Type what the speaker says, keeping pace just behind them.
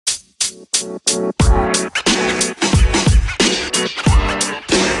Okay,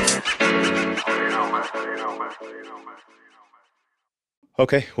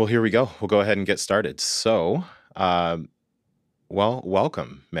 well, here we go. We'll go ahead and get started. So,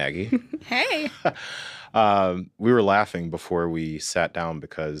 welcome, Maggie. Hey. We were laughing before we sat down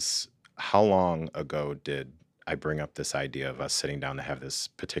because how long ago did I bring up this idea of us sitting down to have this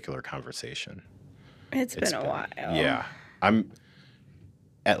particular conversation? It's been a while. Yeah. I'm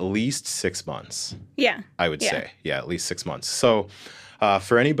at least 6 months. Yeah. I would say. Yeah, at least 6 months. So,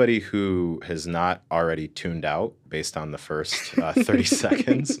 for anybody who has not already tuned out based on the first 30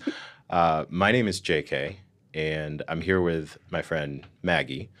 seconds, my name is JK, and I'm here with my friend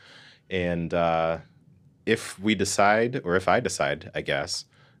Maggie. And if we decide, or if I decide, I guess,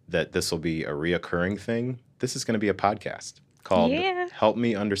 that this will be a reoccurring thing, this is going to be a podcast called Help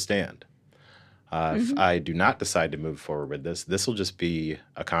Me Understand. If I do not decide to move forward with this will just be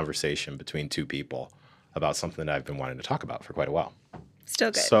a conversation between two people about something that I've been wanting to talk about for quite a while.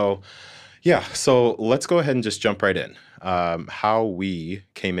 Still good. So let's go ahead and just jump right in. How we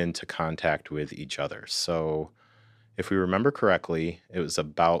came into contact with each other. So if we remember correctly, it was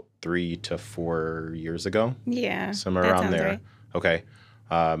about 3 to 4 years ago. Yeah. Somewhere around there. Right. Okay.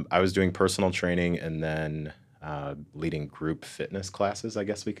 I was doing personal training and then leading group fitness classes, I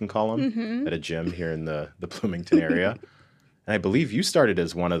guess we can call them, at a gym here in the Bloomington area. And I believe you started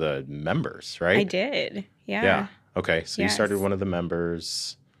as one of the members, right? I did. Yeah. Yeah. Okay. So you started one of the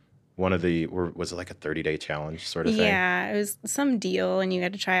members. Was it like a 30-day challenge sort of thing? Yeah, it was some deal, and you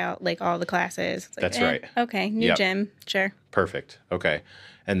had to try out like all the classes. Like, that's right. Okay, new gym, sure. Perfect. Okay.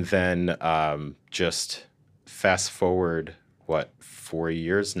 And then just fast forward, 4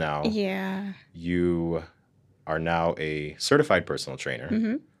 years now? Yeah. You are now a certified personal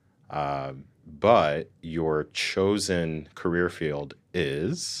trainer, but your chosen career field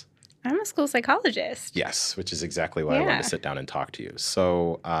is? I'm a school psychologist. Yes, which is exactly why I wanted to sit down and talk to you.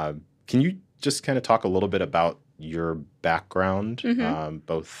 So can you just kind of talk a little bit about your background,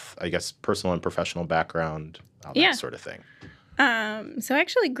 both, I guess, personal and professional background, all that sort of thing? So I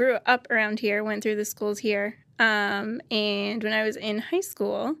actually grew up around here, went through the schools here. And when I was in high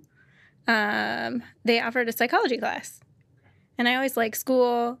school, they offered a psychology class. And I always liked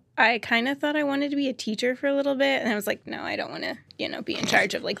school. I kind of thought I wanted to be a teacher for a little bit. And I was like, no, I don't want to, be in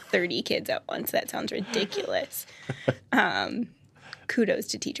charge of like 30 kids at once. That sounds ridiculous. Kudos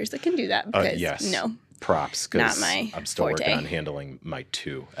to teachers that can do that because, props, because not I'm still forte. working on handling my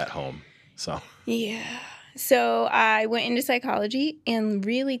 2 at home. So yeah. So I went into psychology and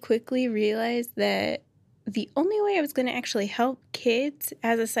really quickly realized that the only way I was going to actually help kids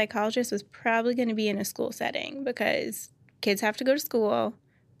as a psychologist was probably going to be in a school setting because kids have to go to school,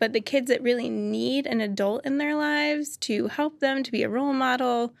 but the kids that really need an adult in their lives to help them, to be a role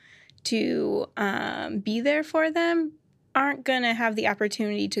model, to be there for them, aren't going to have the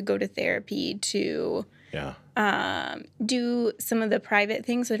opportunity to go to therapy, to do some of the private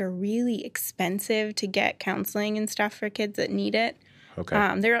things that are really expensive to get counseling and stuff for kids that need it.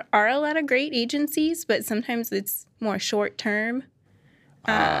 Okay. There are a lot of great agencies, but sometimes it's more short term.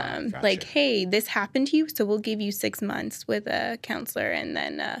 Gotcha. Like, hey, this happened to you, so we'll give you 6 months with a counselor, and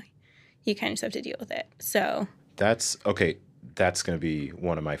then you kind of just have to deal with it. So that's okay. That's going to be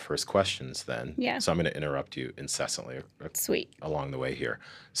one of my first questions then. Yeah. So I'm going to interrupt you incessantly Sweet. along the way here.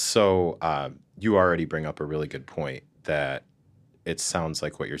 So you already bring up a really good point that it sounds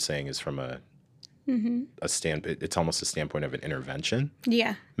like what you're saying is from a it's almost a standpoint of an intervention.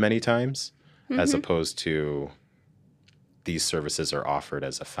 Yeah. Many times, as opposed to these services are offered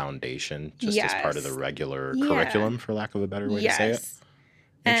as a foundation, just as part of the regular curriculum, for lack of a better way to say it.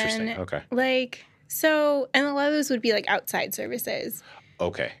 Interesting. And, okay. And a lot of those would be like outside services.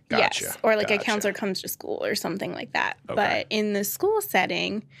 Okay. Gotcha. Yes. Or like a counselor comes to school or something like that. Okay. But in the school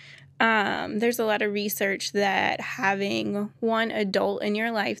setting, there's a lot of research that having one adult in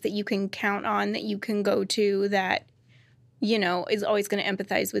your life that you can count on, that you can go to, that, is always going to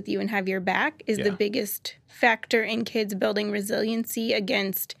empathize with you and have your back is the biggest factor in kids building resiliency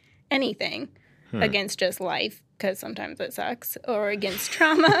against anything, against just life, because sometimes it sucks, or against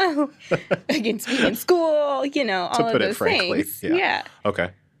trauma, against being in school, all of those things. Yeah.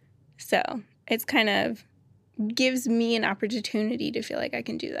 Okay. So it's kind of gives me an opportunity to feel like I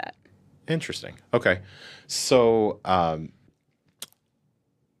can do that. Interesting. Okay. So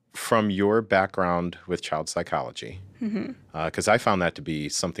from your background with child psychology, because I found that to be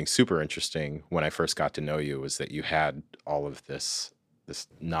something super interesting when I first got to know you, was that you had all of this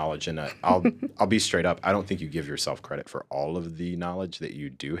knowledge. And I'll be straight up. I don't think you give yourself credit for all of the knowledge that you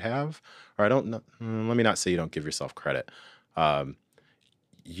do have. Or I don't know. Let me not say you don't give yourself credit.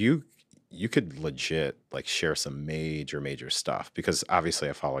 You you could legit like share some major stuff because obviously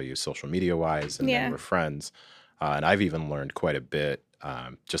I follow you social media wise, and then Yeah. we're friends. And I've even learned quite a bit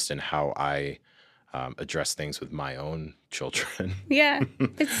just in how I address things with my own children. Yeah.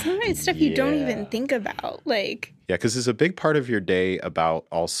 It's sometimes stuff you don't even think about. Like, Yeah, because there's a big part of your day about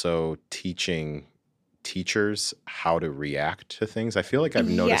also teaching teachers how to react to things. I feel like I've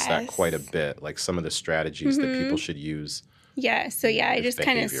noticed that quite a yes. bit, like some of the strategies that people should use Yeah. So, yeah, I with just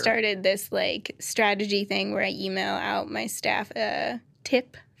kind of behavior. started this like strategy thing where I email out my staff a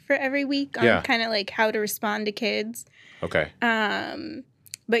tip for every week on Yeah. kind of like how to respond to kids. Okay.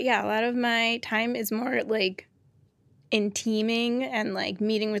 But yeah, a lot of my time is more like in teaming and like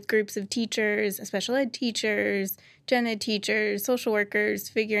meeting with groups of teachers, special ed teachers, gen ed teachers, social workers,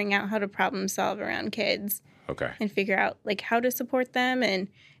 figuring out how to problem solve around kids Okay. and figure out like how to support them. And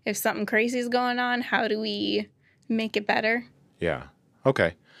if something crazy is going on, how do we make it better? Yeah.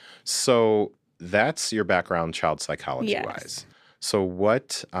 Okay. So that's your background child psychology Yes. wise. So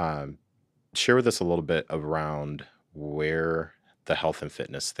what, share with us a little bit around where the health and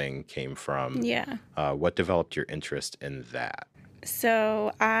fitness thing came from. Yeah. What developed your interest in that?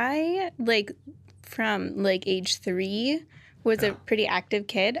 So I like from like age 3 was a pretty active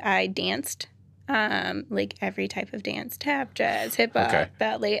kid. I danced like every type of dance, tap, jazz, hip hop,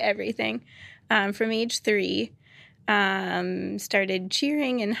 ballet, everything. From age 3, started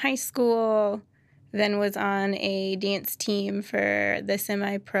cheering in high school, then was on a dance team for the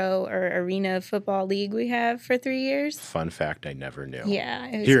semi-pro or arena football league we have for 3 years. Fun fact I never knew. Yeah,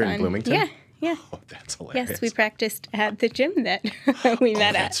 it was Here fun. in Bloomington? Yeah, yeah. Oh, that's hilarious. Yes, we practiced at the gym that we met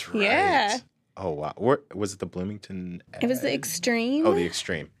at. That's right. Yeah. Oh, wow. Where, was it the Bloomington? It was the Extreme. Oh, the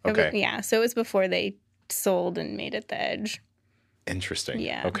Extreme. Okay. Yeah, so it was before they sold and made it the Edge. Interesting.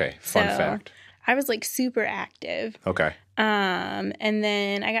 Yeah. Okay. Fun fact. I was like super active. Okay. And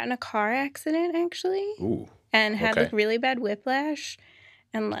then I got in a car accident actually. Ooh. And had like really bad whiplash,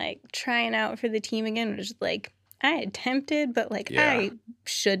 and like trying out for the team again was like I attempted, but like I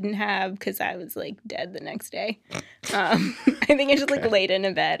shouldn't have because I was like dead the next day. I think I just like laid in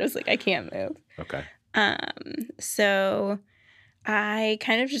a bed. I was like, I can't move. Okay. So I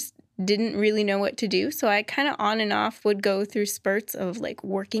kind of just didn't really know what to do. So I kind of on and off would go through spurts of like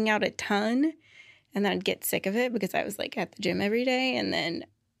working out a ton, and then I'd get sick of it because I was like at the gym every day, and then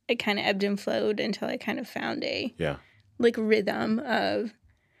it kind of ebbed and flowed until I kind of found a like rhythm of,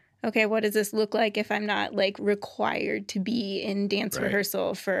 okay, what does this look like if I'm not like required to be in dance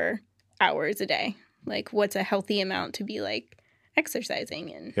rehearsal for hours a day? Like what's a healthy amount to be like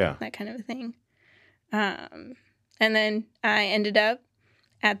exercising and that kind of a thing. And then I ended up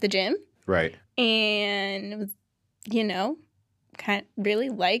at the gym. Right. And, you know, kind of really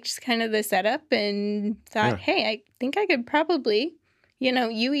liked kind of the setup and thought, hey, I think I could probably, you know,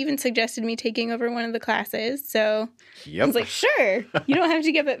 you even suggested me taking over one of the classes. So I was like, sure, you don't have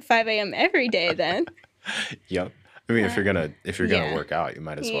to get up at 5 a.m. every day then. Yep. I mean, if you're gonna work out, you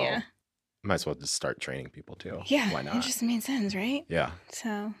might as well just start training people too. Yeah. Why not? It just made sense, right? Yeah.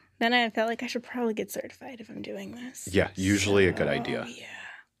 So then I felt like I should probably get certified if I'm doing this. Yeah, usually a good idea. Yeah.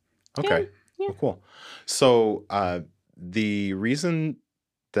 Okay. Yeah. Well, cool. So the reason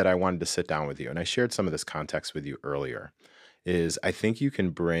that I wanted to sit down with you, and I shared some of this context with you earlier, is I think you can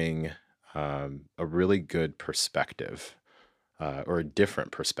bring a really good perspective, or a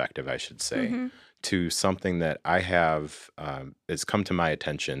different perspective, I should say, to something that I have has come to my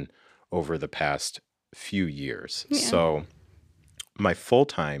attention over the past few years. Yeah. So my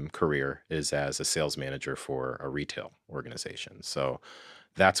full-time career is as a sales manager for a retail organization. So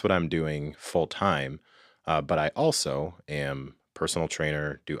that's what I'm doing full-time. But I also am personal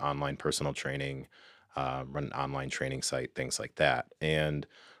trainer, do online personal training, run an online training site, things like that. And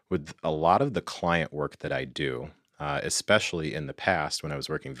with a lot of the client work that I do, especially in the past when I was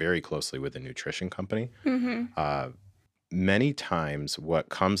working very closely with a nutrition company, many times what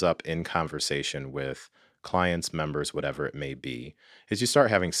comes up in conversation with clients, members, whatever it may be, is you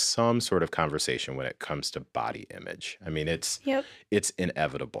start having some sort of conversation when it comes to body image. I mean, it's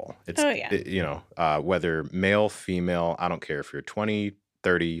inevitable. It's, whether male, female, I don't care if you're 20,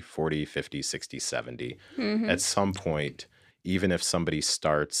 30, 40, 50, 60, 70. At some point, even if somebody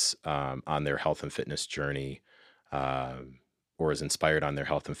starts on their health and fitness journey or is inspired on their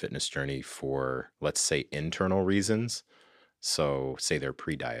health and fitness journey for, let's say, internal reasons, so say they're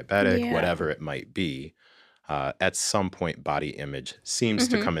pre-diabetic, whatever it might be, at some point body image seems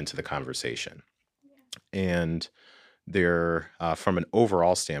to come into the conversation. And there, from an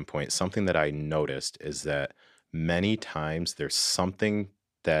overall standpoint, something that I noticed is that many times there's something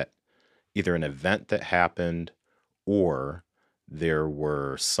that either an event that happened or there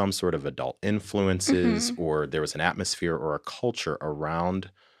were some sort of adult influences, or there was an atmosphere or a culture around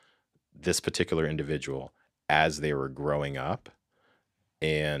this particular individual as they were growing up.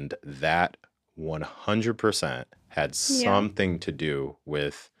 And that 100% had something to do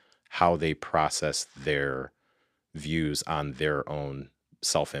with how they process their views on their own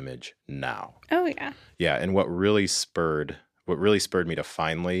self-image now. Oh, yeah. Yeah, and what really spurred me to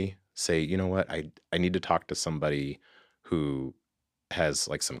finally say, you know what, I need to talk to somebody who has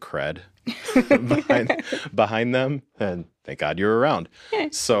like some cred behind them, and thank God you're around.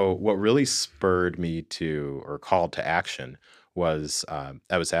 So what really spurred me to, or called to action, was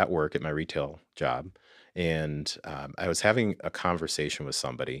I was at work at my retail job, and I was having a conversation with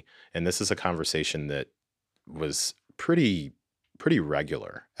somebody, and this is a conversation that was pretty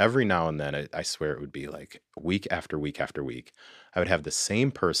regular. Every now and then, I swear it would be like week after week after week, I would have the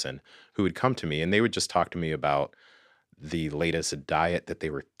same person who would come to me, and they would just talk to me about the latest diet that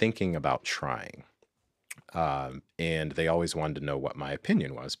they were thinking about trying. And they always wanted to know what my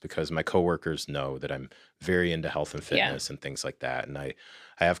opinion was, because my coworkers know that I'm very into health and fitness and things like that. And I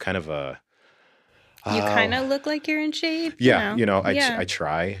have kind of a... You kind of look like you're in shape. Yeah, I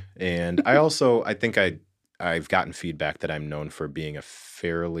try. And I think I've gotten feedback that I'm known for being a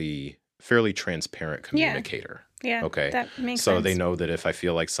fairly transparent communicator. Yeah. Okay. That makes sense. So they know that if I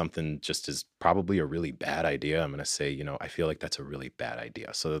feel like something just is probably a really bad idea, I'm going to say, I feel like that's a really bad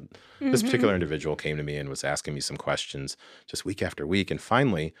idea. So this particular individual came to me and was asking me some questions just week after week. And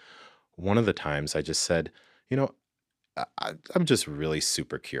finally, one of the times I just said, I'm just really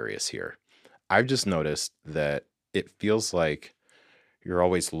super curious here. I've just noticed that it feels like you're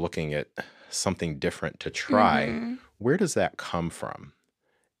always looking at something different to try. Where does that come from?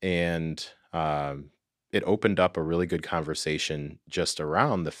 And it opened up a really good conversation just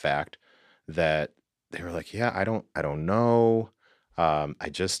around the fact that they were like, yeah, I don't know. I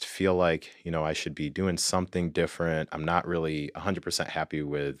just feel like, I should be doing something different. I'm not really 100% happy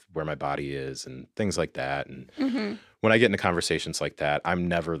with where my body is and things like that. And when I get into conversations like that, I'm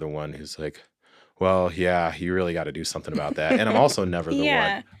never the one who's like, well, yeah, you really got to do something about that. And I'm also never the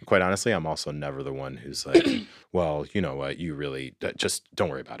one, quite honestly, I'm also never the one who's like, well, you know what, you really just don't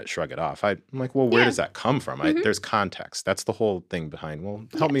worry about it, shrug it off. I'm like, well, where does that come from? There's context. That's the whole thing behind, well,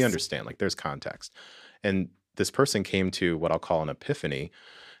 help me understand, like there's context. And this person came to what I'll call an epiphany. And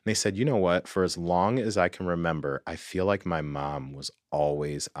they said, you know what, for as long as I can remember, I feel like my mom was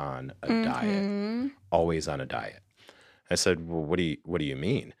always on a diet, always on a diet. I said, well, what do you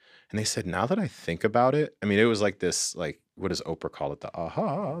mean? And they said, now that I think about it, it was like this, like, what does Oprah call it?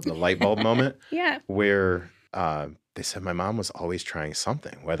 The light bulb moment. Where they said my mom was always trying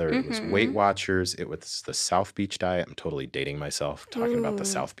something, whether it was Weight Watchers, it was the South Beach diet. I'm totally dating myself talking about the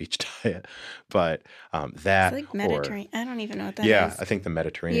South Beach diet. But that. It's like Mediterranean. I don't even know what that is. Yeah, I think the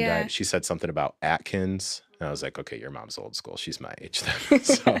Mediterranean diet. She said something about Atkins. And I was like, okay, your mom's old school. She's my age then.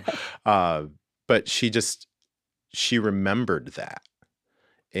 So, but she remembered that.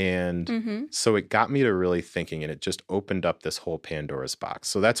 And so it got me to really thinking, and it just opened up this whole Pandora's box.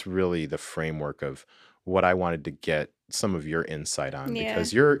 So that's really the framework of what I wanted to get some of your insight on,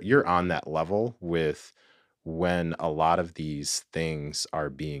 because you're on that level with when a lot of these things are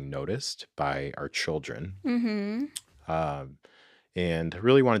being noticed by our children. And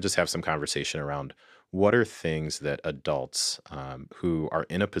really want to just have some conversation around what are things that adults who are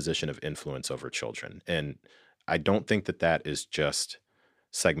in a position of influence over children. And I don't think that is just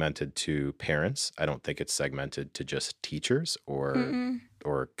segmented to parents. I don't think it's segmented to just teachers or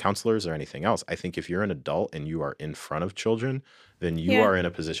counselors or anything else. I think if you're an adult and you are in front of children, then you are in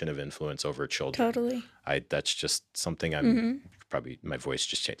a position of influence over children. Totally. That's just something I'm probably, my voice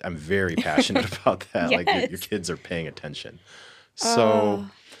just changed. I'm very passionate about that. Like your kids are paying attention. So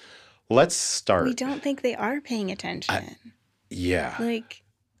let's start. We don't think they are paying attention.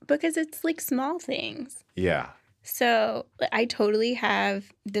 Because it's like small things. Yeah. So I totally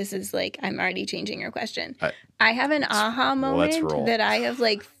have, this is like, I'm already changing your question. I have an aha moment that I have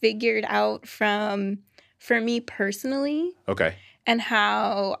like figured out for me personally. Okay. And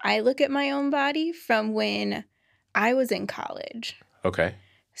how I look at my own body from when I was in college. Okay.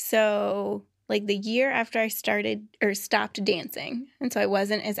 So like the year after I started or stopped dancing, and so I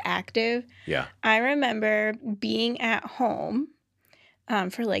wasn't as active. Yeah. I remember being at home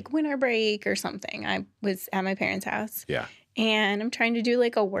for like winter break or something. I was at my parents' house. Yeah. And I'm trying to do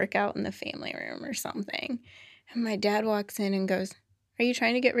like a workout in the family room or something. And my dad walks in and goes, "Are you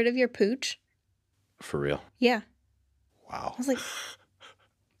trying to get rid of your pooch?" For real? Yeah. Wow. I was like,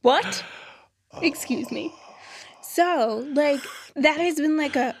 what? Excuse me. So, like, that has been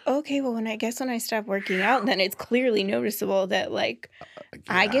like okay, well, when I stop working out, then it's clearly noticeable that, like,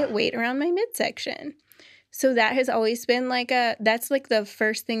 I get weight around my midsection. So that has always been like that's like the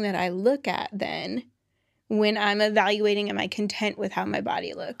first thing that I look at then when I'm evaluating, am I content with how my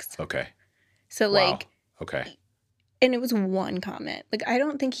body looks? Okay. So, Wow. like, Okay. and it was one comment. Like, I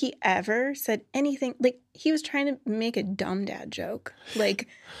don't think he ever said anything. Like, he was trying to make a dumb dad joke. Like,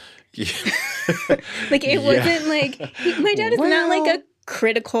 Yeah. like it wasn't like, my dad is not like Well, a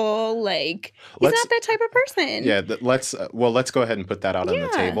critical, like, he's let's not that type of person. yeah. Let's go ahead and put that out on the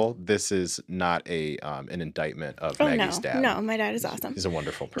Yeah. table. This is not an indictment of Oh, Maggie's no. dad. No, my dad is awesome. He's a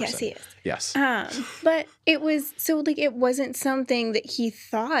wonderful person. Yes, he is. Yes. But it was, so, like, it wasn't something that he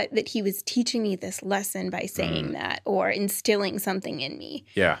thought that he was teaching me this lesson by saying that or instilling something in me.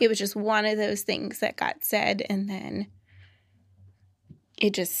 Yeah. It was just one of those things that got said and then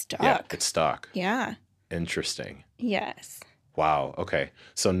it just stuck. Yeah. It stuck. Yeah. Interesting. Yes. Wow. Okay.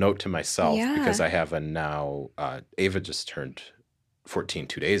 So note to myself, Yeah. because I have a now, Ava just turned 14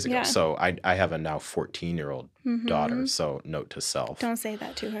 2 days ago. Yeah. So I have a now 14-year-old daughter. So note to self. Don't say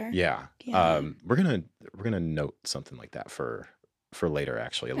that to her. Yeah. Yeah. We're gonna note something like that for later,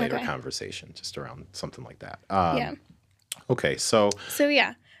 actually, a later Okay. conversation just around something like that. Yeah. Okay. So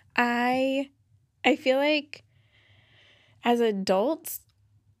yeah, I feel like as adults,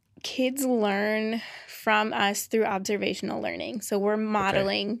 kids learn from us through observational learning. So we're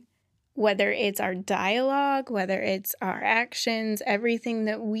modeling, whether it's our dialogue, whether it's our actions, everything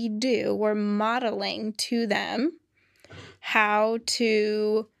that we do, we're modeling to them how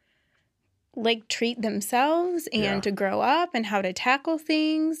to, like, treat themselves and Yeah. to grow up and how to tackle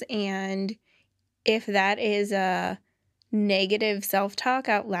things. And if that is a negative self-talk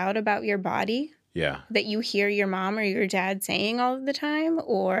out loud about your body yeah. that you hear your mom or your dad saying all of the time,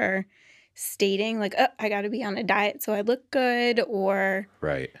 or stating like, oh, I got to be on a diet so I look good, or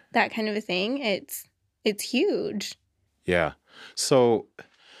Right. that kind of a thing, it's huge. Yeah. So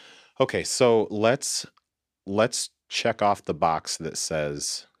okay. So let's check off the box that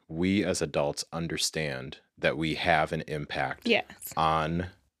says we as adults understand that we have an impact Yes. on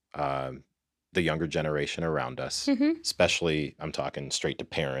the younger generation around us, especially I'm talking straight to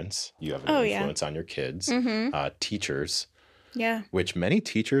parents. You have an influence on your kids, teachers, which many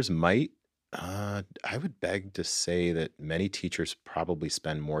teachers might, I would beg to say that many teachers probably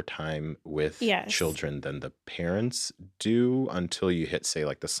spend more time with children than the parents do until you hit, say,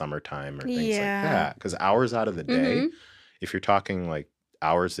 like the summertime or things like that. Because hours out of the day, if you're talking like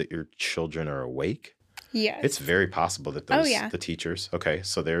hours that your children are awake, it's very possible that those the teachers. Okay,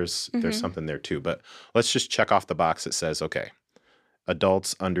 so there's something there too. But let's just check off the box that says, okay,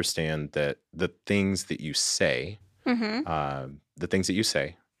 adults understand that the things that you say,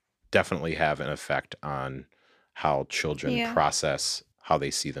 definitely have an effect on how children process how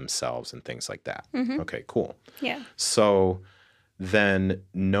they see themselves and things like that. Okay, cool. Yeah. So then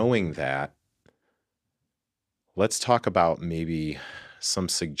knowing that, let's talk about maybe some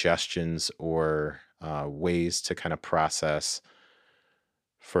suggestions or ways to kind of process.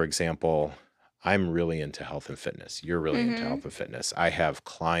 For example, I'm really into health and fitness. You're really into health and fitness. I have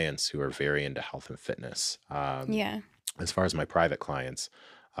clients who are very into health and fitness. As far as my private clients,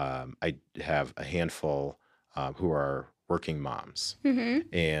 I have a handful who are working moms,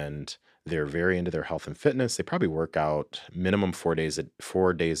 and they're very into their health and fitness. They probably work out minimum 4 days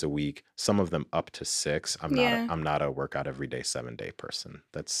a week. Some of them up to 6. I'm not a workout every day 7-day person.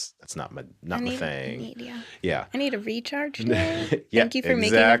 That's not my thing. I need a recharge today. Thank you for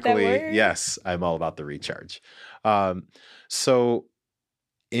making up that word. Yes, I'm all about the recharge. So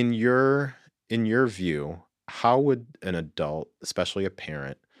in your view, how would an adult, especially a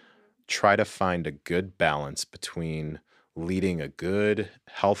parent, try to find a good balance between leading a good,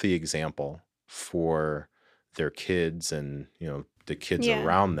 healthy example for their kids and, the kids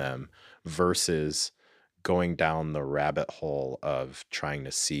around them versus going down the rabbit hole of trying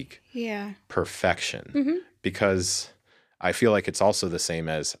to seek perfection? Because I feel like it's also the same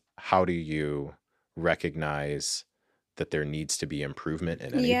as, how do you recognize that there needs to be improvement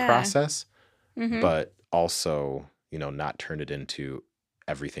in any process, but also, not turn it into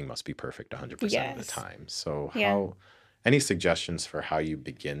everything must be perfect 100% of the time. So any suggestions for how you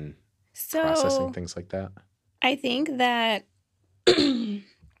begin processing things like that? I think that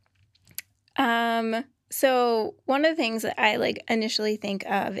so one of the things that I initially think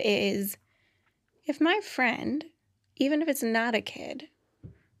of is, if my friend, even if it's not a kid,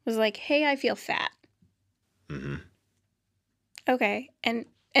 was like, hey, I feel fat. Okay. And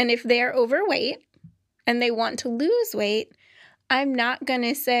if they're overweight and they want to lose weight, I'm not going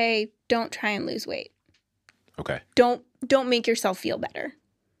to say, don't try and lose weight. Okay. Don't make yourself feel better.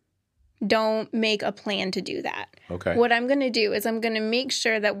 Don't make a plan to do that. Okay. What I'm going to do is I'm going to make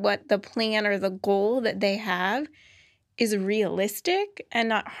sure that what the plan or the goal that they have is realistic and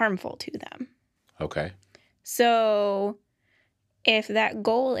not harmful to them. Okay. So if that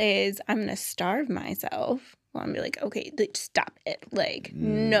goal is I'm going to starve myself, well, I'm going to be like, okay, stop it. Like,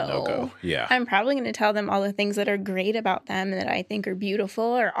 no. No go. Yeah. I'm probably going to tell them all the things that are great about them that I think are beautiful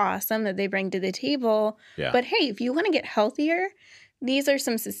or awesome that they bring to the table. Yeah. But hey, if you want to get healthier, these are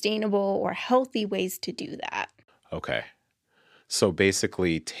some sustainable or healthy ways to do that. Okay. So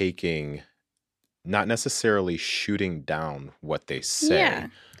basically taking, not necessarily shooting down what they say. Yeah.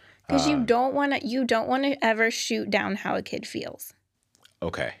 Because you don't want to ever shoot down how a kid feels.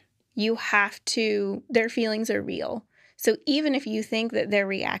 Okay. You have to, their feelings are real. So even if you think that their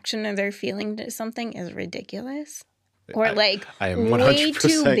reaction or their feeling to something is ridiculous or I am way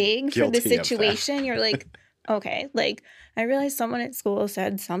too 100% big for the guilty of that. situation, you're like, okay, like I realize someone at school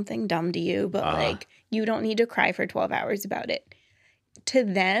said something dumb to you, but like you don't need to cry for 12 hours about it. To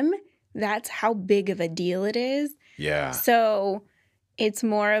them, that's how big of a deal it is. Yeah. So it's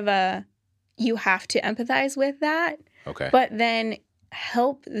more of a, you have to empathize with that. Okay. But then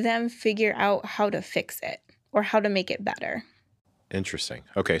help them figure out how to fix it or how to make it better. Interesting.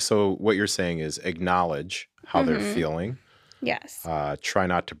 Okay. So what you're saying is acknowledge how they're feeling. Yes. Try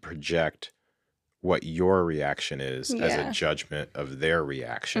not to project what your reaction is as a judgment of their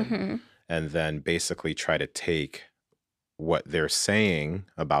reaction. And then basically try to take what they're saying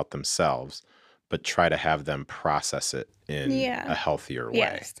about themselves, but try to have them process it in a healthier way.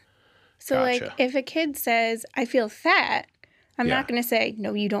 Yes. So Gotcha. like if a kid says, I feel fat, I'm not going to say,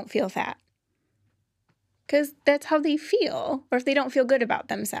 no, you don't feel fat. Because that's how they feel, or if they don't feel good about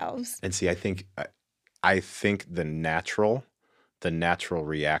themselves. And see, I think the natural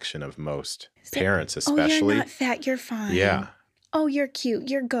reaction of most parents, especially. Oh, you're not fat. You're fine. Yeah. Oh, you're cute.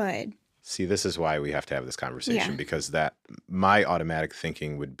 You're good. See, this is why we have to have this conversation because that my automatic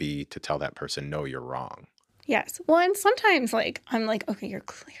thinking would be to tell that person, no, you're wrong. Yes. Well, and sometimes I'm like, okay, you're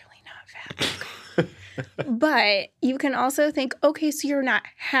clearly not fat. But you can also think, okay, so you're not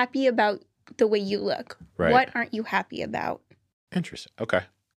happy about the way you look. Right. What aren't you happy about? Interesting. Okay.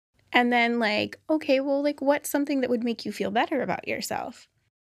 And then like, okay, well, like what's something that would make you feel better about yourself?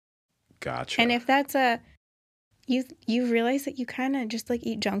 Gotcha. And if that's you realize that you kind of just like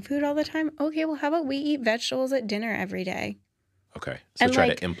eat junk food all the time. Okay, well, how about we eat vegetables at dinner every day? Okay. So and try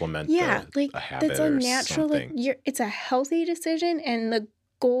to implement a habit that's a natural, something. It's a healthy decision. And the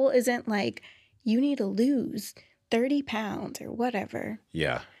goal isn't like you need to lose 30 pounds or whatever.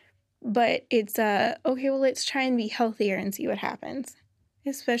 Yeah. But it's okay, well, let's try and be healthier and see what happens,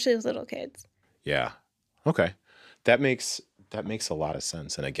 especially with little kids. Yeah. Okay. That makes a lot of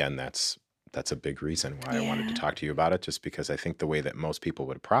sense. And again, that's a big reason why I wanted to talk to you about it, just because I think the way that most people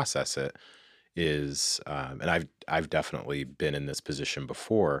would process it is, and I've definitely been in this position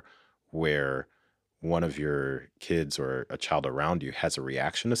before where one of your kids or a child around you has a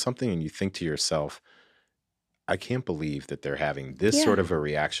reaction to something and you think to yourself, I can't believe that they're having this sort of a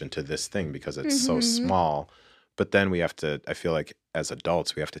reaction to this thing because it's so small. But then I feel like as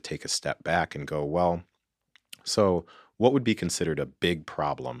adults, we have to take a step back and go, well, so what would be considered a big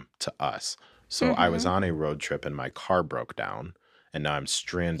problem to us? So I was on a road trip and my car broke down and now I'm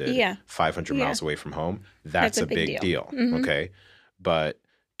stranded 500 miles away from home. That's a big deal. Okay. But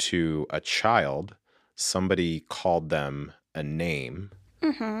to a child, somebody called them a name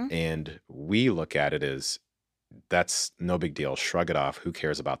and we look at it as that's no big deal. Shrug it off. Who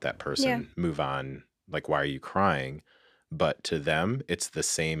cares about that person? Yeah. Move on. Like, why are you crying? But to them, it's the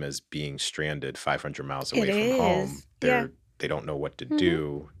same as being stranded 500 miles away from home. They don't know what to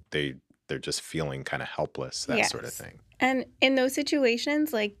do. They're just feeling kind of helpless, that sort of thing. And in those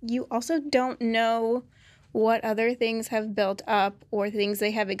situations, like you also don't know what other things have built up or things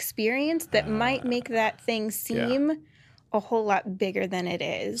they have experienced that might make that thing seem a whole lot bigger than it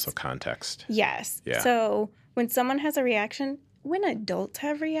is. So context. Yes. Yeah. So when someone has a reaction, when adults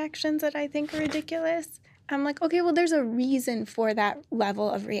have reactions that I think are ridiculous, I'm like, okay, well, there's a reason for that level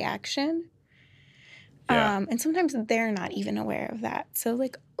of reaction. Yeah. And sometimes they're not even aware of that. So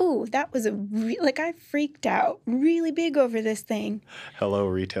like, oh, that was I freaked out really big over this thing. Hello,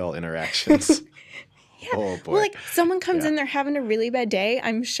 retail interactions. Yeah. Oh, boy. Well, like someone comes in, they're having a really bad day,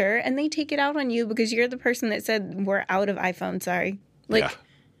 I'm sure, and they take it out on you because you're the person that said, we're out of iPhone, sorry. Like,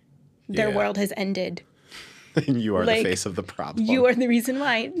 their world has ended. And you are the face of the problem. You are the reason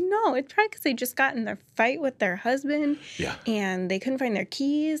why. No, it's probably because they just got in their fight with their husband. Yeah. And they couldn't find their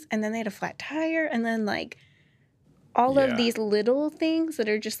keys. And then they had a flat tire. And then, like, all of these little things that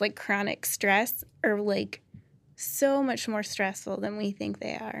are just, like, chronic stress are, like, so much more stressful than we think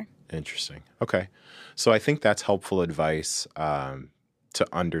they are. Interesting. Okay. So I think that's helpful advice to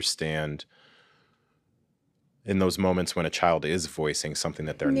understand in those moments when a child is voicing something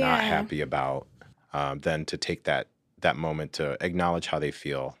that they're not happy about, then to take that moment to acknowledge how they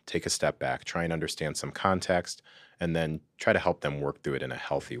feel, take a step back, try and understand some context, and then try to help them work through it in a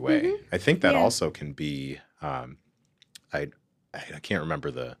healthy way. Mhm. I think that Yeah. also can be, I can't remember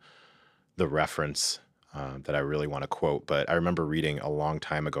the reference that I really want to quote, but I remember reading a long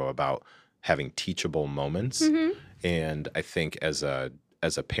time ago about having teachable moments. Mhm. And I think as a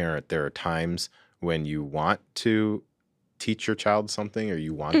parent, there are times when you want to teach your child something or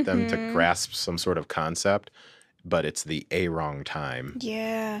you want them to Mhm. grasp some sort of concept, but it's the wrong time.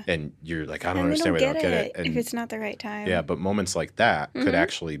 Yeah. And you're like, I don't And they understand don't why they don't get it. if And it's not the right time. yeah, but moments like that could Mhm.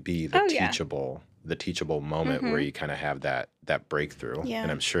 actually be the Oh, yeah. teachable moment where Mhm. you kind of have that breakthrough. Yeah.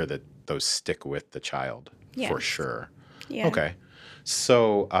 And I'm sure that those stick with the child for Yes. sure. Yeah. Okay.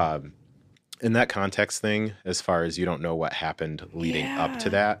 So in that context thing, as far as you don't know what happened leading up to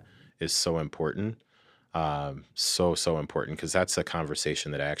Yeah. that is so important. So important, because that's a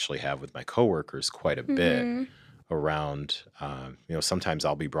conversation that I actually have with my coworkers quite a bit Mhm. around, sometimes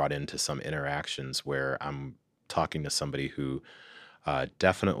I'll be brought into some interactions where I'm talking to somebody who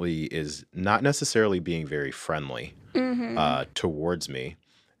definitely is not necessarily being very friendly Mhm. towards me.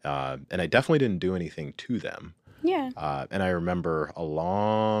 And I definitely didn't do anything to them. Yeah. And I remember a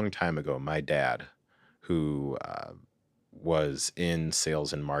long time ago, my dad, who was in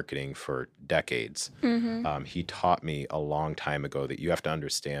sales and marketing for decades, Mhm. he taught me a long time ago that you have to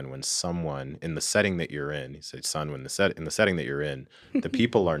understand when someone in the setting that you're in, he said, son, in the setting that you're in, the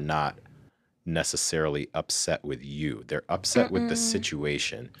people are not necessarily upset with you. They're upset with the Mm-mm.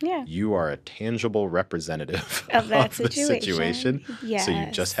 situation. Yeah. You are a tangible representative Of that the situation. situation. So you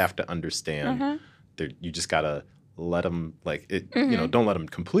just Yes. have to understand Uh-huh. you just got to let them, like it, Mhm. don't let them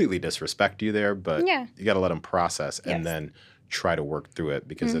completely disrespect you there, but Yeah. you got to let them process and Yes. then try to work through it,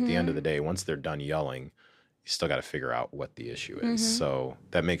 because at the end of the Mhm. day, once they're done yelling, you still got to figure out what the issue is. Mhm. So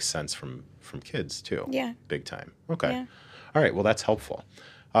that makes sense from kids too. Yeah. Big time. Okay. Yeah. All right. Well, that's helpful.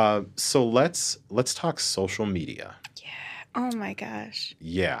 So let's talk social media. Yeah. Oh my gosh.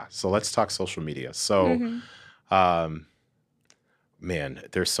 Yeah. So let's talk social media. So, Mhm. um, man,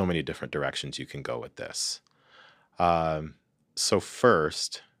 there's so many different directions you can go with this. So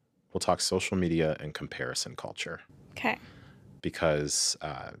first, we'll talk social media and comparison culture, Okay. because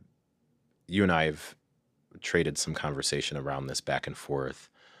you and I have traded some conversation around this back and forth.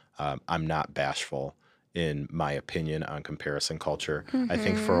 I'm not bashful in my opinion on comparison culture. I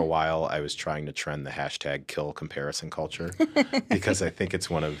think for a Mhm. while I was trying to trend the hashtag kill comparison culture, because I think it's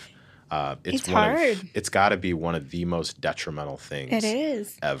one of It's hard. it's got to be one of the most detrimental It things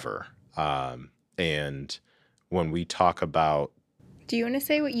is. ever. And when we talk about, Do you want to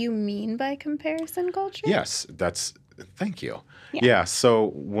say what you mean by comparison culture? yes, thank you. Yeah. Yeah.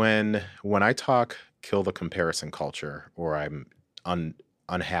 So when I talk kill the comparison culture, or I'm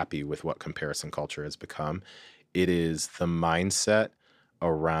unhappy with what comparison culture has become, it is the mindset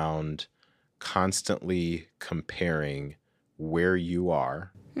around constantly comparing where you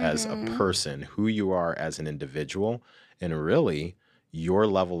are as a Mhm. person, who you are as an individual, and really your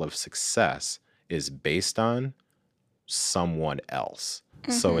level of success is based on someone else.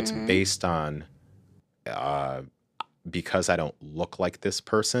 So it's Mhm. based on uh, because I don't look like this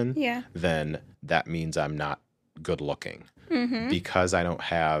person, Yeah. then that means I'm not good looking. Mhm. Because I don't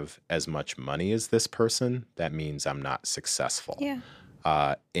have as much money as this person, that means I'm not successful. Yeah.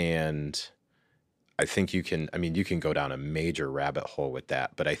 And I think you can go down a major rabbit hole with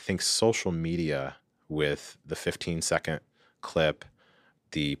that. But I think social media, with the 15-second clip,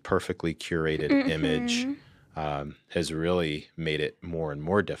 the perfectly curated image, Mhm. has really made it more and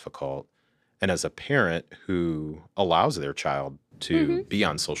more difficult. And as a parent who allows their child to Mhm. be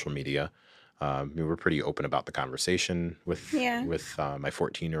on social media, we were pretty open about the conversation with Yeah. my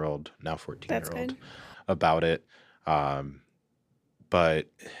 14-year-old, now That's 14-year-old, good. about it. But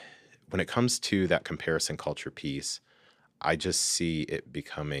when it comes to that comparison culture piece, I just see it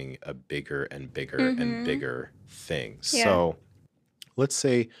becoming a bigger and bigger and Mhm. bigger thing. Yeah. So let's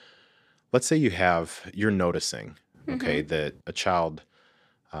say you're noticing, okay, Mhm. that a child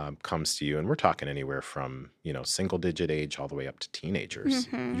comes to you, and we're talking anywhere from, single digit age all the way up to teenagers.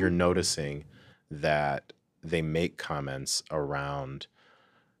 You're Mhm. noticing that they make comments around,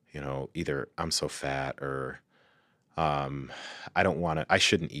 either I'm so fat, or I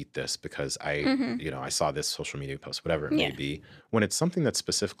shouldn't eat this because Mhm. I saw this social media post, whatever it may Yeah. be. When it's something that's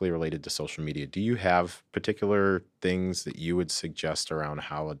specifically related to social media, do you have particular things that you would suggest around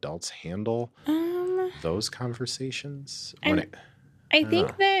how adults handle Um, those conversations? I I don't think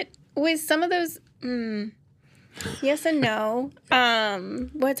know. that with some of those, yes and no.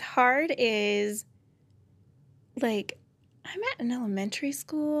 What's hard is, like, I'm at an elementary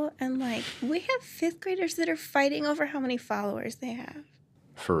school, and, like, we have fifth graders that are fighting over how many followers they have.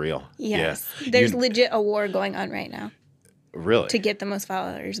 For real. Yes. Yeah. There's legit a war going on right now Really? to get the most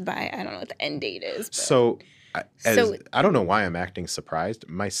followers by, I don't know what the end date is. But. So, So- I don't know why I'm acting surprised.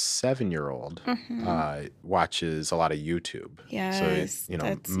 My 7-year-old Mhm. watches a lot of YouTube. Yes, So, that's- yeah.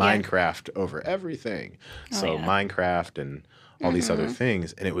 Minecraft over everything. Oh, So yeah. Minecraft and all these other Mhm.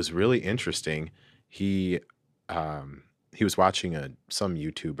 things. And it was really interesting. He was watching some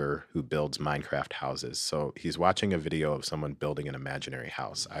YouTuber who builds Minecraft houses. So he's watching a video of someone building an imaginary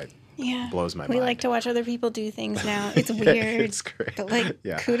house. Yeah. Blows my We mind. like to watch other people do things now. It's weird. It's great. But, like,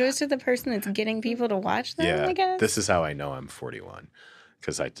 Yeah. kudos to the person that's getting people to watch them, Yeah, I guess. this is how I know I'm 41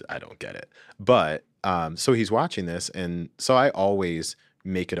 because I don't get it. But so he's watching this, and so I always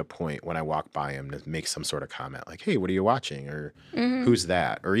make it a point when I walk by him to make some sort of comment like, "Hey, what are you watching?" or Mhm. "Who's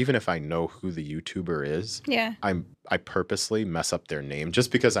that?" Or even if I know who the YouTuber is, Yeah. I purposely mess up their name just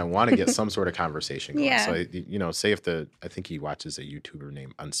because I want to get some sort of conversation going. Yeah. So say if I think he watches a YouTuber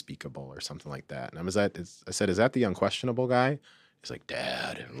named Unspeakable or something like that, and I said, "Is that the unquestionable guy?" He's like,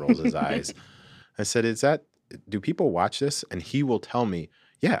 "Dad," and rolls his eyes. I said, do people watch this? And he will tell me,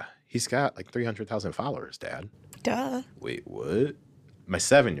 yeah, he's got like 300,000 followers, Dad. Duh. Wait, what? My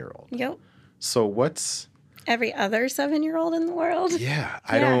 7-year-old. Yep. So what's, Every other 7-year-old in the world. yeah,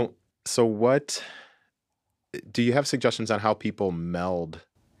 Yeah. so what, do you have suggestions on how people meld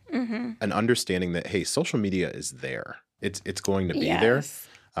Mm-hmm. an understanding that, hey, social media is there. It's going to be there. Yes.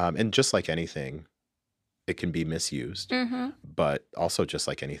 And just like anything, it can be misused, Mm-hmm. but also just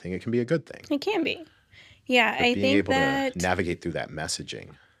like anything, it can be a good thing. It can be. Yeah, But I being think able that. to navigate through that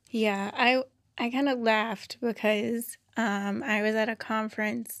messaging. Yeah, I kind of laughed because I was at a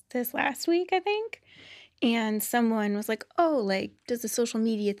conference this last week, I think, and someone was like, "Oh, like, does the social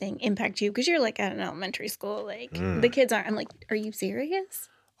media thing impact you? Because you're like at an elementary school, like the kids aren't." I'm like, "Are you serious?"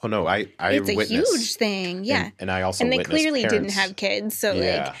 Oh no, I It's a witnessed, huge thing, yeah. and I also And they witnessed clearly didn't parents- have kids, so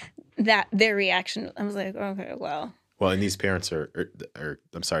Yeah. like that their reaction, I was like, "Okay, well, Well, and these parents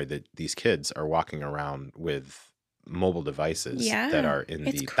I'm sorry, that these kids are walking around with mobile devices Yeah, that are in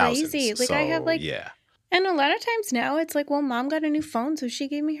it's the crazy. thousands. Like, I have, So, like- yeah, And a lot of times now it's like, well, mom got a new phone, so she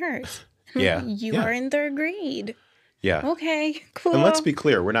gave me hers. Yeah, You yeah. are in 3rd grade. yeah. Okay, cool. And let's be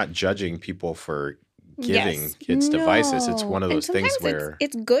clear, we're not judging people for giving Yes. kids devices. It's No. one of And those things sometimes where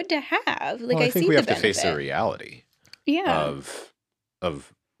it's good to have. Like, well, I I think see we the have to face the benefit. reality Yeah.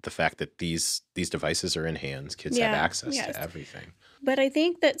 of the fact that these devices are in hands. Kids have Yeah, access yes. to everything. But I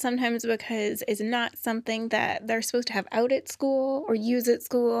think that sometimes because it's not something that they're supposed to have out at school or use at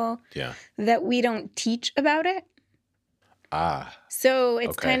school, Yeah. that we don't teach about it. Ah, So it's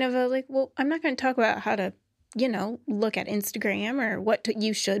Okay. kind of a like, well, I'm not going to talk about how to, look at Instagram or what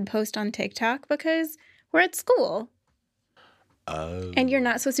you should post on TikTok because we're at school and you're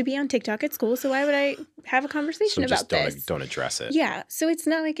not supposed to be on TikTok at school. So why would I have a conversation so just about this? don't address it. Yeah. So it's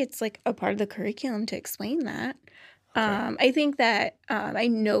not like it's like a part of the curriculum to explain that. I think that I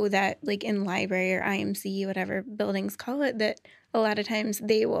know that like in library or IMC, whatever buildings call it, that a lot of times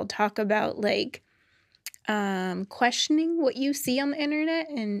they will talk about like questioning what you see on the internet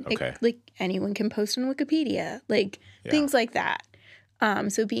and Okay. like anyone can post on Wikipedia, like Yeah. things like that.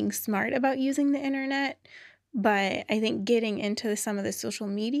 So being smart about using the internet. But I think getting into some of the social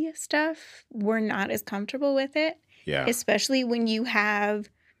media stuff, we're not as comfortable with it, Yeah. especially when you have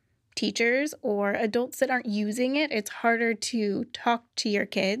teachers or adults that aren't using it. It's harder to talk to your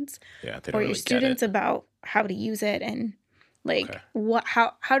kids Yeah. They don't or really your get students it. about how to use it and like Okay.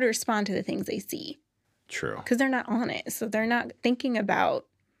 how to respond to the things they see True. because they're not on it. So they're not thinking about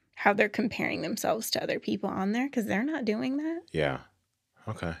how they're comparing themselves to other people on there because they're not doing that. Yeah.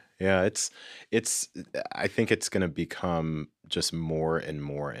 Okay. Yeah. It's. I think it's going to become just more and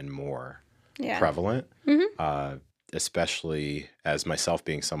more and more Yeah. prevalent. Mhm. Especially as myself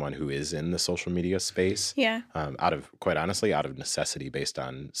being someone who is in the social media space. Yeah. Quite honestly, out of necessity, based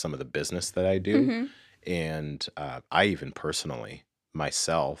on some of the business that I do, Mhm. and I even personally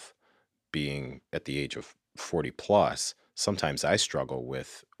myself, being at the age of 40 plus, sometimes I struggle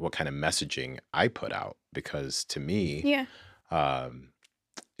with what kind of messaging I put out because to me. Yeah.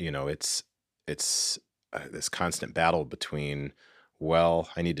 It's this constant battle between, well,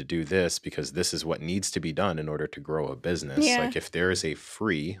 I need to do this because this is what needs to be done in order to grow a business. Yeah. Like if there is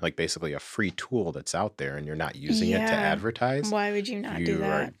basically a free tool that's out there and you're not using it to Yeah. advertise, Why would you not do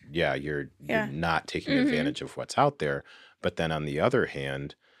that? you're Yeah. not taking Mhm. advantage of what's out there. But then on the other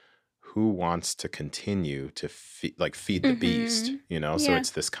hand, who wants to continue to feed the beast, you know? So Yeah.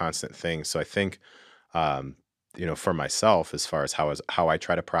 it's this constant thing. So I think, you know, for myself, as far as how I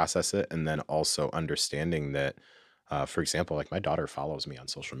try to process it, and then also understanding that, for example, like my daughter follows me on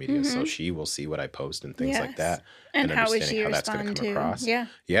social media, so she will see what I post and things like Yes. that, And how would understanding she how that's going to respond come to? across. Yeah.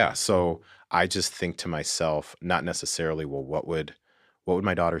 Yeah. So I just think to myself, not necessarily, well, what would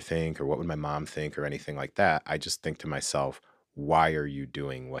my daughter think, or what would my mom think, or anything like that. I just think to myself, why are you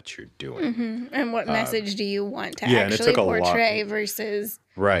doing what you're doing? And what message do you want to Yeah, and it actually took a lot. portray versus...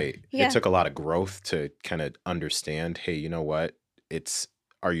 Right. Yeah. It took a lot of growth to kind of understand, hey, you know what?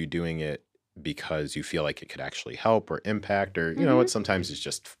 Are you doing it because you feel like it could actually help or impact, or, you know what, sometimes it's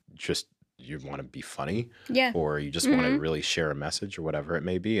just you want to be funny, Yeah. or you just want to really share a message, or whatever it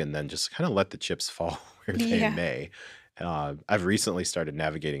may be, and then just kind of let the chips fall where they may. I've recently started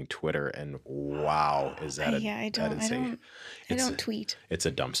navigating Twitter, and wow, is that I don't tweet. It's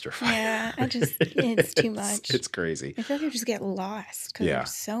a dumpster fire. Yeah, it's too much. It's crazy. I feel like I just get lost because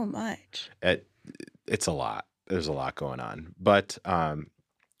there's so much. It's a lot. There's a lot going on. But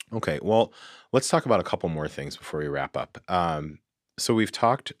okay, well, let's talk about a couple more things before we wrap up. So we've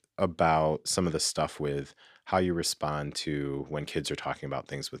talked about some of the stuff with how you respond to when kids are talking about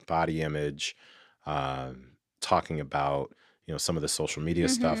things with body image, talking about, you know, some of the social media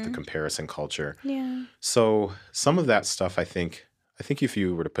stuff, the comparison culture. Yeah. So some of that stuff, I think if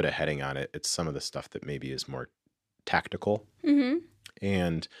you were to put a heading on it, it's some of the stuff that maybe is more tactical.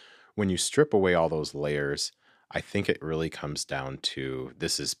 And when you strip away all those layers, I think it really comes down to,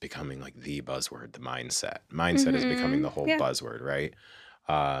 this is becoming like the buzzword, the mindset. Mindset is becoming the whole buzzword, right?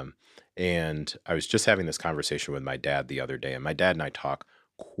 And I was just having this conversation with my dad the other day, and my dad and I talk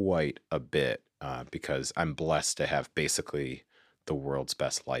quite a bit because I'm blessed to have basically the world's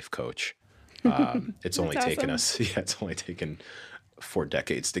best life coach. It's only taken us, it's only taken 4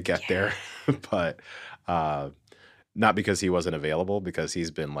 decades to get there, but not because he wasn't available, because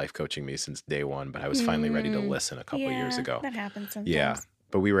he's been life coaching me since day one, but I was finally ready to listen a couple years ago. That happens sometimes. Yeah.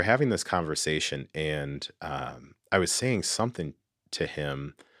 But we were having this conversation, and I was saying something to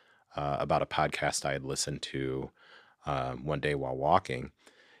him about a podcast I had listened to one day while walking.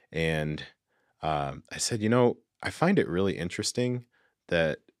 And I said, you know, I find it really interesting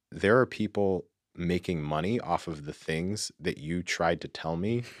that there are people making money off of the things that you tried to tell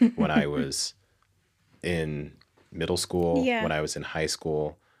me when I was in middle school, when I was in high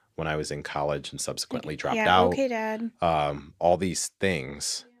school, when I was in college and subsequently dropped out. Okay, Dad. All these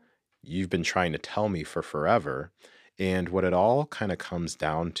things you've been trying to tell me for forever. And what it all kind of comes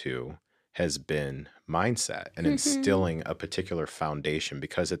down to has been mindset and instilling a particular foundation,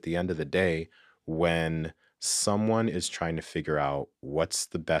 because at the end of the day, when someone is trying to figure out what's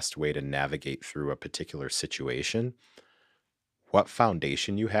the best way to navigate through a particular situation, what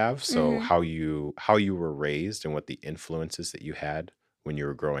foundation you have, so how you were raised and what the influences that you had when you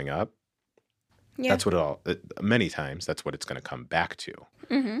were growing up, that's what many times that's what it's going to come back to.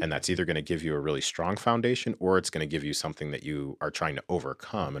 And that's either going to give you a really strong foundation, or it's going to give you something that you are trying to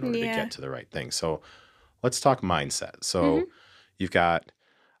overcome in order to get to the right thing. So let's talk mindset. So you've got,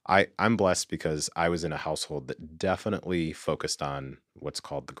 I'm blessed because I was in a household that definitely focused on what's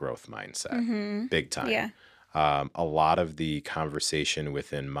called the growth mindset, big time. Yeah. A lot of the conversation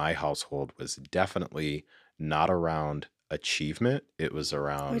within my household was definitely not around achievement. It was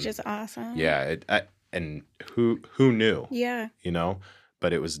around, which is awesome. Yeah. And who knew? Yeah. You know,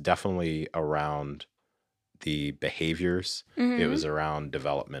 but it was definitely around the behaviors. It was around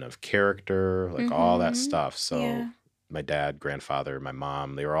development of character, like all that stuff. So my dad, grandfather, my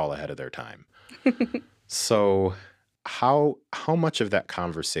mom, they were all ahead of their time. So how much of that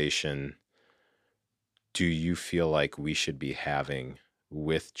conversation do you feel like we should be having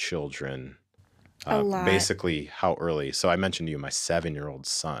with children? A lot. Basically, how early? So I mentioned to you, my 7-year-old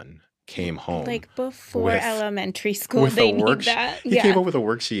son came home like before elementary school. They need that. He came up with a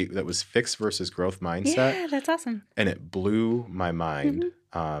worksheet that was fixed versus growth mindset. Yeah, that's awesome. And it blew my mind.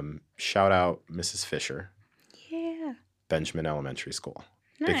 Shout out Mrs. Fisher. Yeah. Benjamin Elementary School.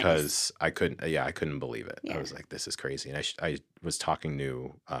 Nice. Because I couldn't believe it. I was like, this is crazy. And I was talking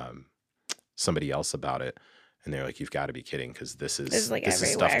to somebody else about it, and they're like, you've got to be kidding, because this is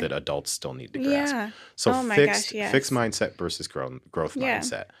stuff that adults still need to grasp. Yeah. So fixed mindset versus growth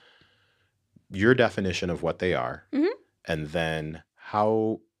mindset. Your definition of what they are, and then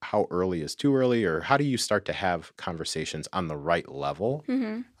how early is too early, or how do you start to have conversations on the right level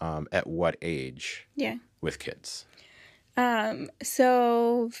at what age with kids?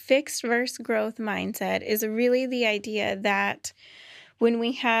 So fixed versus growth mindset is really the idea that when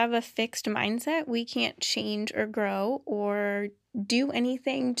we have a fixed mindset, we can't change or grow or do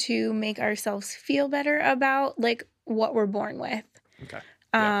anything to make ourselves feel better about like what we're born with. Okay.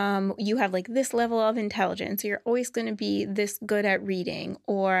 You have like this level of intelligence. You're always going to be this good at reading,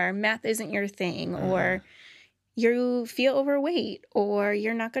 or math isn't your thing, or you feel overweight, or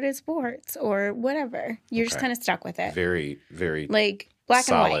you're not good at sports, or whatever. You're just kind of stuck with it. Very, very like black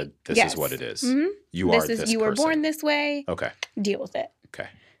solid. and white. This is what it is. Mm-hmm. You are this You were person. born this way. Okay. Deal with it. Okay.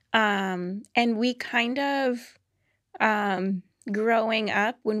 And we kind of growing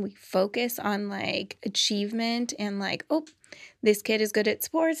up, when we focus on like achievement and like, oh, this kid is good at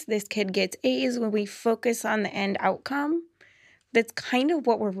sports, this kid gets A's, when we focus on the end outcome, that's kind of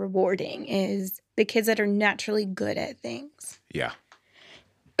what we're rewarding, is the kids that are naturally good at things. Yeah.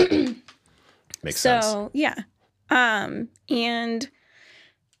 Makes sense. So, yeah. And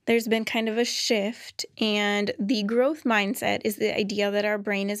there's been kind of a shift, and the growth mindset is the idea that our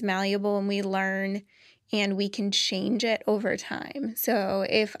brain is malleable and we learn and we can change it over time. So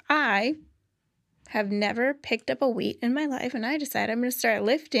if I have never picked up a weight in my life and I decide I'm going to start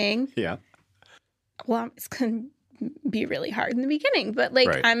lifting, well, it's going to be really hard in the beginning, but like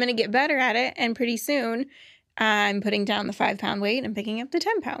I'm going to get better at it, and pretty soon I'm putting down the 5-pound weight and picking up the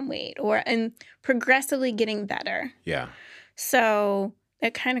 10-pound weight, and progressively getting better. Yeah. So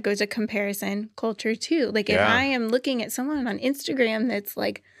it kind of goes to comparison culture too. Like if I am looking at someone on Instagram that's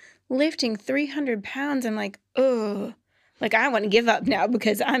like lifting 300 pounds, I'm like, oh, like I want to give up now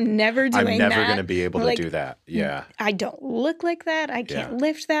because I'm never doing that. I'm never going to be able to do that. Yeah. I don't look like that. I can't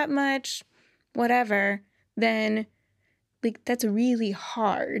lift that much, whatever. Then like that's really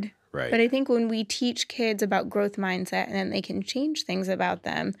hard. Right. But I think when we teach kids about growth mindset and then they can change things about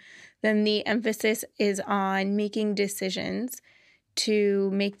them, then the emphasis is on making decisions to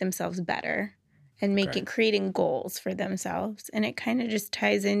make themselves better and creating goals for themselves. And it kind of just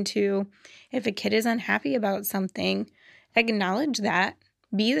ties into, if a kid is unhappy about something, acknowledge that,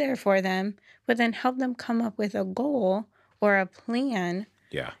 be there for them, but then help them come up with a goal or a plan.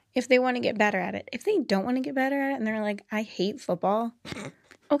 Yeah. If they want to get better at it. If they don't want to get better at it and they're like, I hate football.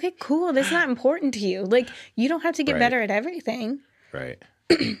 Okay, cool. That's not important to you. Like, you don't have to get better at everything. Right.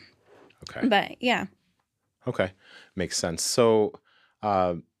 Okay. But yeah. Okay. Makes sense. So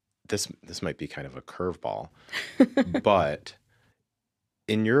this might be kind of a curveball, but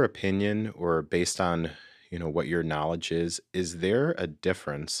in your opinion, or based on, what your knowledge is there a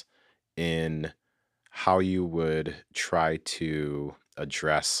difference in how you would try to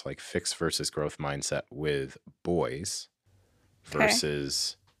address like fixed versus growth mindset with boys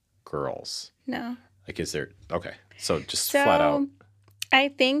versus girls? No. Like, is there, so flat out. I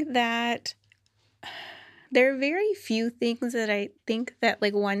think that there are very few things that I think that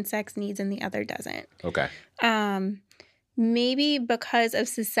like one sex needs and the other doesn't. Okay. Maybe because of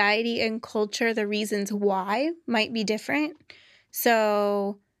society and culture, the reasons why might be different.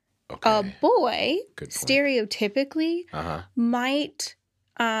 So a boy stereotypically might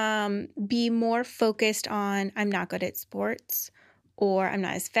be more focused on, I'm not good at sports, or I'm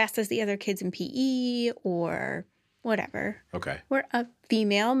not as fast as the other kids in PE, or whatever. Okay. Where a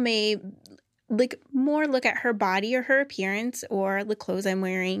female may look at her body or her appearance, or the clothes I'm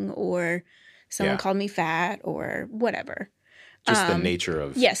wearing, or someone called me fat, or whatever. Just the nature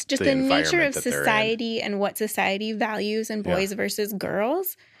of the nature of society and what society values in boys versus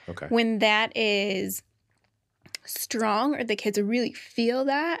girls. Okay. When that is strong, or the kids really feel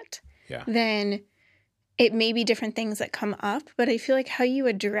that, then it may be different things that come up, but I feel like how you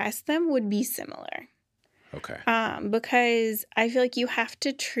address them would be similar. Okay. Because I feel like you have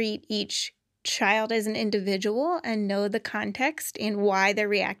to treat each child as an individual and know the context and why they're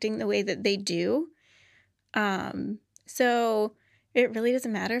reacting the way that they do. So it really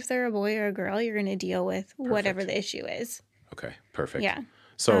doesn't matter if they're a boy or a girl. You're going to deal with whatever the issue is. Okay, perfect. Yeah.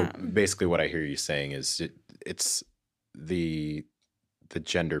 So basically what I hear you saying is it's the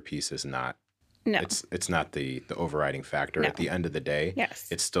gender piece is not. No. It's not the overriding factor. No. At the end of the day,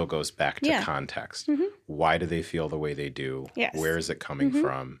 it still goes back to context. Mm-hmm. Why do they feel the way they do? Yes. Where is it coming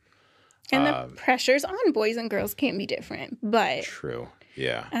from? And the pressures on boys and girls can be different, but true.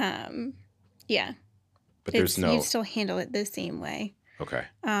 Yeah. Yeah. But you still handle it the same way. Okay.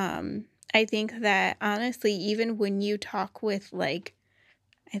 I think that honestly, even when you talk with I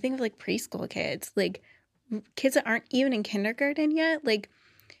think of preschool kids, kids that aren't even in kindergarten yet,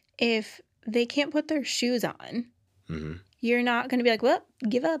 if they can't put their shoes on, you're not going to be like, well,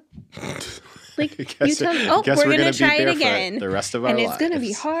 give up. You tell them, we're going to try it again. The rest of our lives. And it's going to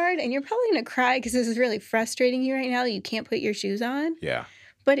be hard, and you're probably going to cry because this is really frustrating you right now. You can't put your shoes on. Yeah.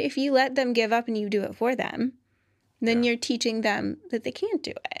 But if you let them give up and you do it for them, then Yeah. you're teaching them that they can't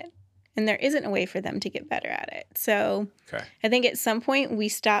do it. And there isn't a way for them to get better at it. So Okay. I think at some point we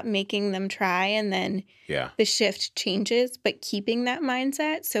stop making them try, and then Yeah. the shift changes, but keeping that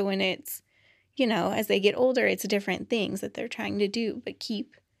mindset. So when it's, as they get older, it's different things that they're trying to do, but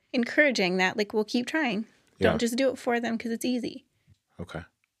keep encouraging that, like, we'll keep trying. Yeah. Don't just do it for them because it's easy. Okay.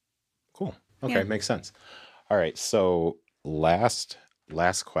 Cool. Okay. Yeah. Makes sense. All right. So last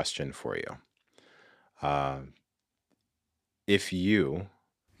question for you. If you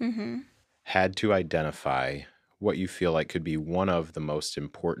Mm-hmm. had to identify what you feel like could be one of the most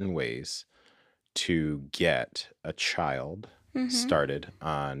important ways to get a child Mm-hmm. started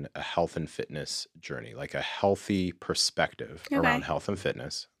on a health and fitness journey, like a healthy perspective around health and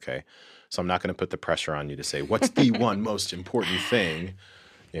fitness. Okay. So I'm not going to put the pressure on you to say, what's the one most important thing,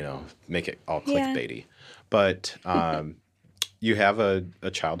 make it all clickbaity. But you have a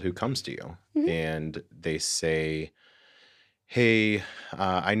child who comes to you Mm-hmm. and they say, hey,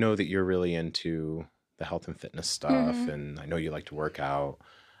 I know that you're really into the health and fitness stuff, Mm-hmm. and I know you like to work out.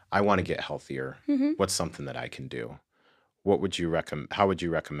 I want to get healthier. Mm-hmm. What's something that I can do? What would you recommend? How would you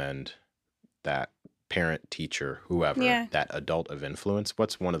recommend that parent, teacher, whoever, that adult of influence?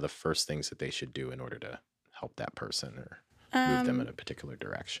 What's one of the first things that they should do in order to help that person or move them in a particular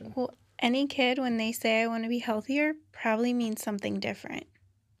direction? Well, any kid, when they say I want to be healthier, probably means something different.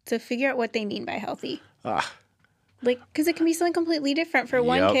 So figure out what they mean by healthy. Because it can be something completely different for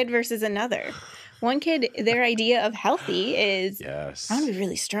one kid versus another. One kid, their idea of healthy is, I want to be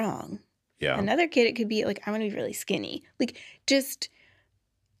really strong. Yeah. Another kid, it could be like, I want to be really skinny. Like, just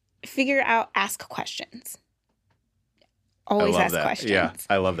figure out, ask questions. Always ask questions. Yeah,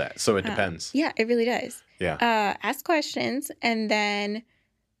 I love that. So it depends. Yeah, it really does. Yeah. Ask questions and then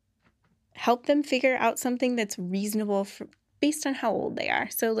help them figure out something that's reasonable based on how old they are.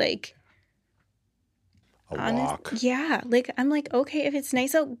 So, like, walk. Yeah. Like, I'm like, okay, if it's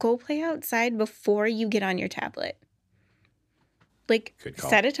nice out, go play outside before you get on your tablet. Like,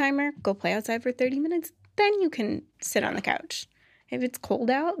 set a timer, go play outside for 30 minutes, then you can sit on the couch. If it's cold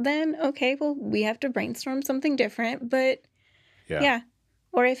out, then, okay, well, we have to brainstorm something different. But, yeah.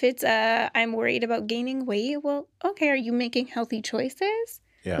 Or if it's, I'm worried about gaining weight, well, okay, are you making healthy choices?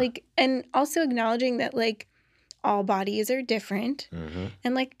 Yeah. Like, and also acknowledging that, like, all bodies are different. Mm-hmm.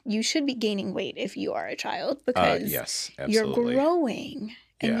 And, like, you should be gaining weight if you are a child because yes, you're growing.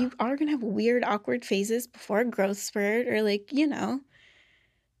 And you are going to have weird, awkward phases before a growth spurt or, like,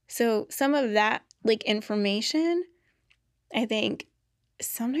 So some of that, like, information, I think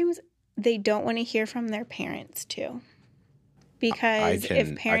sometimes they don't want to hear from their parents, too. Because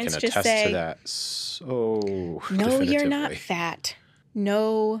if parents just say, to that so no, you're not fat.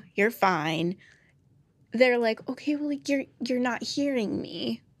 No, you're fine. They're like, okay, well, like, you're not hearing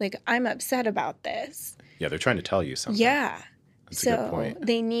me. Like, I'm upset about this. Yeah, they're trying to tell you something. Yeah. That's a good point.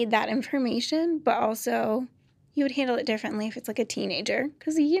 They need that information, but also you would handle it differently if it's like a teenager.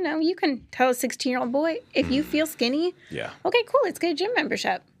 Because, you can tell a 16-year-old boy, if you feel skinny, okay, cool, let's get a gym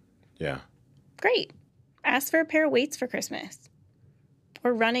membership. Yeah. Great. Ask for a pair of weights for Christmas.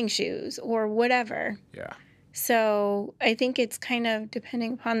 Or running shoes or whatever. Yeah. So I think it's kind of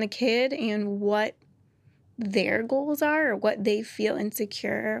depending upon the kid and what their goals are or what they feel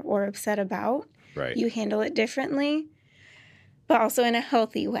insecure or upset about. Right. You handle it differently, but also in a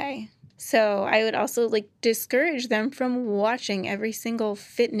healthy way. So I would also, like, discourage them from watching every single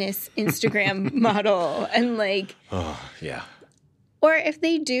fitness Instagram model and, like... Oh, yeah. Or if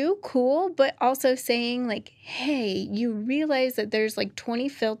they do, cool, but also saying, like, hey, you realize that there's, like, 20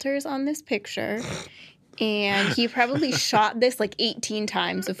 filters on this picture, and he probably shot this, like, 18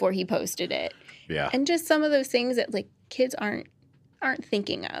 times before he posted it. Yeah. And just some of those things that, like, kids aren't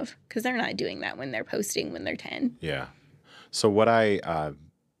thinking of because they're not doing that when they're posting when they're 10. Yeah. So what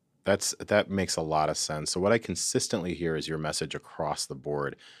that makes a lot of sense. So what I consistently hear is your message across the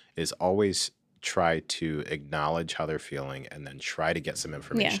board is always try to acknowledge how they're feeling and then try to get some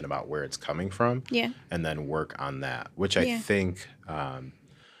information about where it's coming from and then work on that, which I think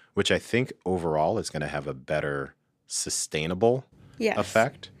overall is going to have a better sustainable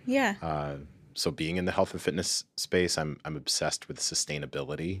effect. Yeah. So being in the health and fitness space, I'm obsessed with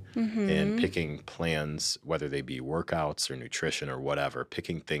sustainability and picking plans, whether they be workouts or nutrition or whatever,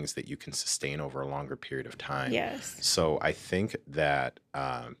 picking things that you can sustain over a longer period of time. Yes. So I think that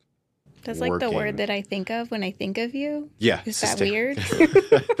that's like the word that I think of when I think of you. Yeah. Is that weird?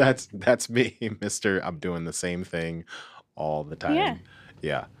 That's me, Mr. I'm doing the same thing all the time. Yeah.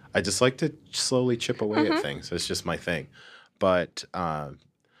 Yeah. I just like to slowly chip away at things. It's just my thing. But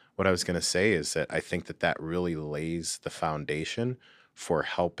what I was going to say is that I think that really lays the foundation for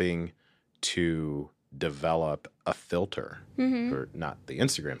helping to develop a filter, or not the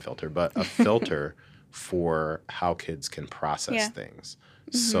Instagram filter, but a filter for how kids can process things.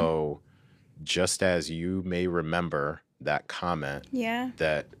 So just as you may remember that comment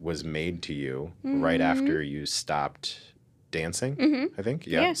that was made to you right after you stopped dancing, I think.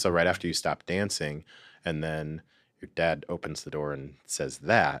 Yeah. So right after you stopped dancing, and then your dad opens the door and says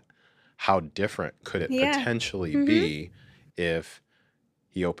that, how different could it potentially be if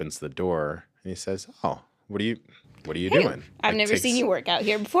he opens the door and he says, "Oh, what are you doing? I've never seen you work out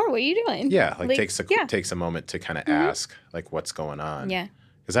here before. What are you doing?" Yeah, like takes a moment to kind of ask, like, what's going on. Yeah.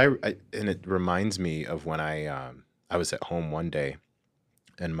 Because and it reminds me of when I was at home one day,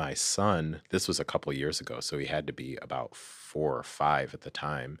 and my son, this was a couple years ago, so he had to be about 4 or 5 at the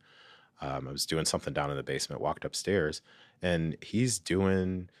time. I was doing something down in the basement, walked upstairs, and he's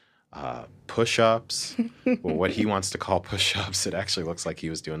doing push-ups. Well, what he wants to call push-ups, it actually looks like he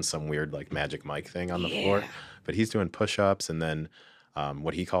was doing some weird like Magic Mike thing on the floor. But he's doing push-ups and then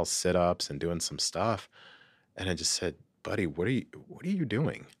what he calls sit-ups and doing some stuff. And I just said, "Buddy, what are you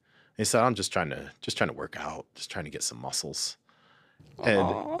doing?" And he said, "I'm just trying to work out, just trying to get some muscles."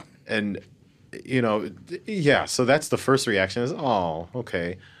 And you know, yeah, so that's the first reaction is, "Oh,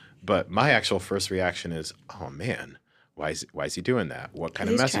 okay." But my actual first reaction is, "Oh man, why is he doing that? What kind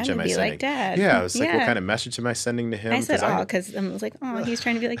of message am I sending?" Like Dad. Yeah, I was like, "What kind of message am I sending to him?" I said, "Oh," because I was like, "Oh, he's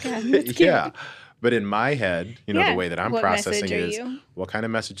trying to be like Dad." That's cute. Yeah, but in my head, you know, the way that I'm processing it is, what kind of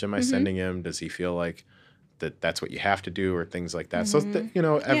message am I sending him? Does he feel like that's what you have to do, or things like that? So you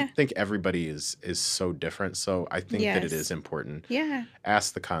know, I think everybody is so different. So I think that it is important. Yeah.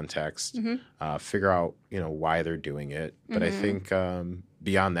 Ask the context, figure out, you know, why they're doing it. But I think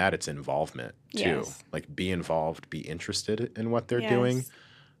beyond that, it's involvement too. Like, be involved, be interested in what they're doing.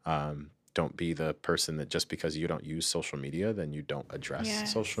 Don't be the person that just because you don't use social media, then you don't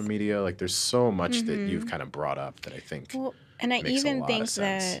address social media. Like, there's so much that you've kind of brought up that I think and I makes even a lot think of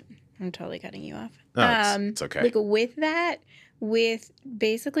sense. that I'm totally cutting you off. No, it's okay. Like with that, with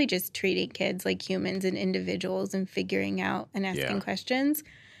basically just treating kids like humans and individuals and figuring out and asking questions,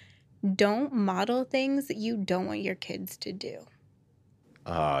 don't model things that you don't want your kids to do.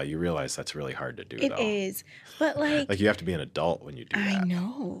 You realize that's really hard to do, though. It is. But like you have to be an adult when you do that. I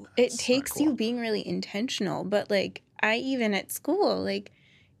know. It takes you being really intentional. But like I even at school, like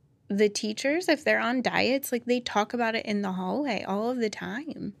the teachers, if they're on diets, like they talk about it in the hallway all of the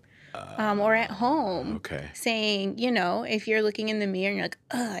time. Or at home, saying, you know, if you're looking in the mirror and you're like,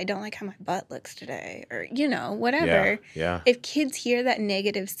 "Oh, I don't like how my butt looks today," or, you know, whatever. Yeah. If kids hear that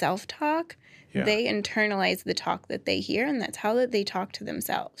negative self-talk, they internalize the talk that they hear, and that's how that they talk to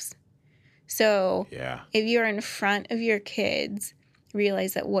themselves. So if you're in front of your kids,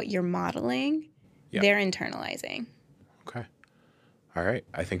 realize that what you're modeling, they're internalizing. Okay. All right.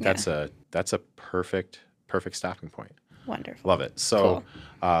 I think that's a perfect stopping point. Wonderful. Love it. So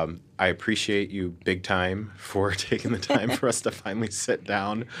I appreciate you big time for taking the time for us to finally sit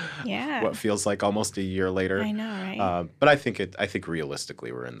down. Yeah. What feels like almost a year later. I know, right? But I think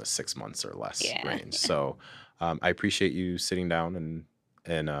realistically we're in the 6 months or less range. So I appreciate you sitting down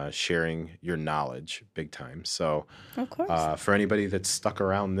and sharing your knowledge big time. So of course. For anybody that's stuck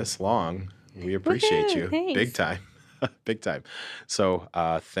around this long, we appreciate you. Thanks. Big time. Big time. So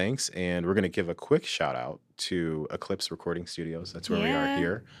thanks. And we're going to give a quick shout out to Eclipse Recording Studios. That's where we are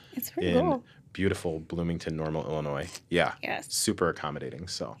here. It's pretty cool. Beautiful Bloomington, Normal, Illinois. Yeah. Yes. Super accommodating.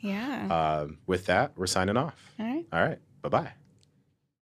 So with that, we're signing off. All right. All right. Bye-bye.